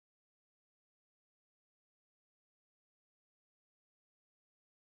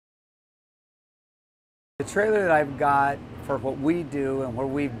The trailer that I've got for what we do and where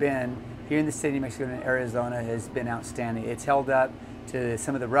we've been here in the state of Mexico and Arizona has been outstanding. It's held up to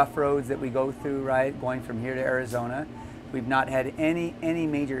some of the rough roads that we go through, right, going from here to Arizona. We've not had any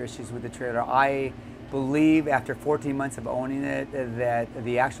major issues with the trailer. I believe after 14 months of owning it that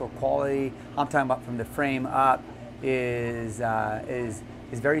the actual quality, I'm talking about from the frame up, is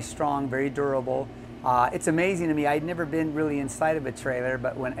very strong, very durable. It's amazing to me. I'd never been really inside of a trailer,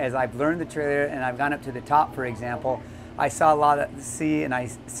 but as I've learned the trailer and I've gone up to the top, for example, I saw a lot of and I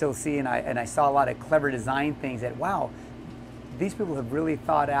still see, and I saw a lot of clever design things that, wow, these people have really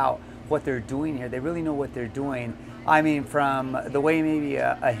thought out what they're doing here. They really know what they're doing. I mean, from the way maybe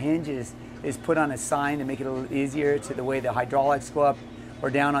a hinge is put on a sign to make it a little easier, to the way the hydraulics go up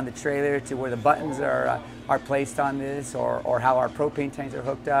or down on the trailer, to where the buttons are placed on this, or how our propane tanks are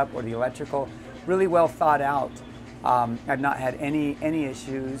hooked up, or the electrical. Really well thought out. I've not had any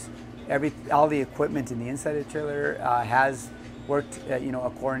issues. All the equipment in the inside of the trailer has worked,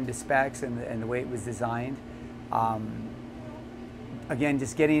 according to specs and the way it was designed. Again,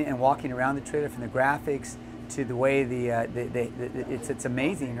 just getting and walking around the trailer, from the graphics to the way it's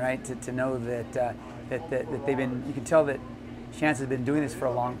amazing, right? To know that they've been. You can tell that Schantz has been doing this for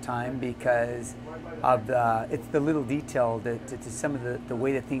a long time because of it's the little detail to some of the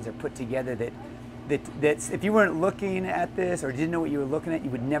way that things are put together that's if you weren't looking at this or didn't know what you were looking at, you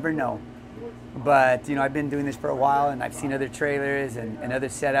would never know. But I've been doing this for a while, and I've seen other trailers and other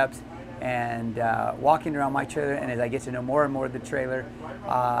setups, and walking around my trailer, and as I get to know more and more of the trailer,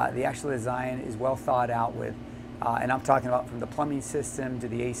 the actual design is well thought out with, and I'm talking about from the plumbing system to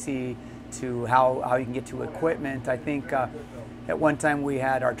the AC to how you can get to equipment. I think at one time we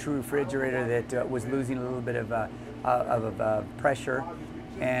had our true refrigerator that was losing a little bit of pressure,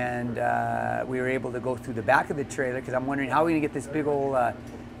 and we were able to go through the back of the trailer, because I'm wondering how are we going to get this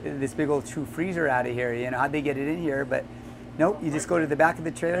big old true freezer out of here. How'd they get it in here? But nope, you just go to the back of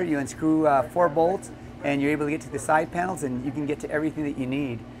the trailer, you unscrew 4 bolts, and you're able to get to the side panels, and you can get to everything that you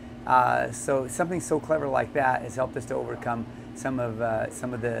need. So something so clever like that has helped us to overcome some of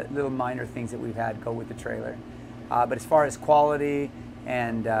the little minor things that we've had go with the trailer. But as far as quality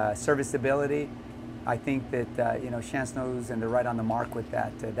and serviceability, I think that Schantz knows, and they're right on the mark with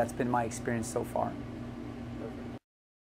that. That's been my experience so far.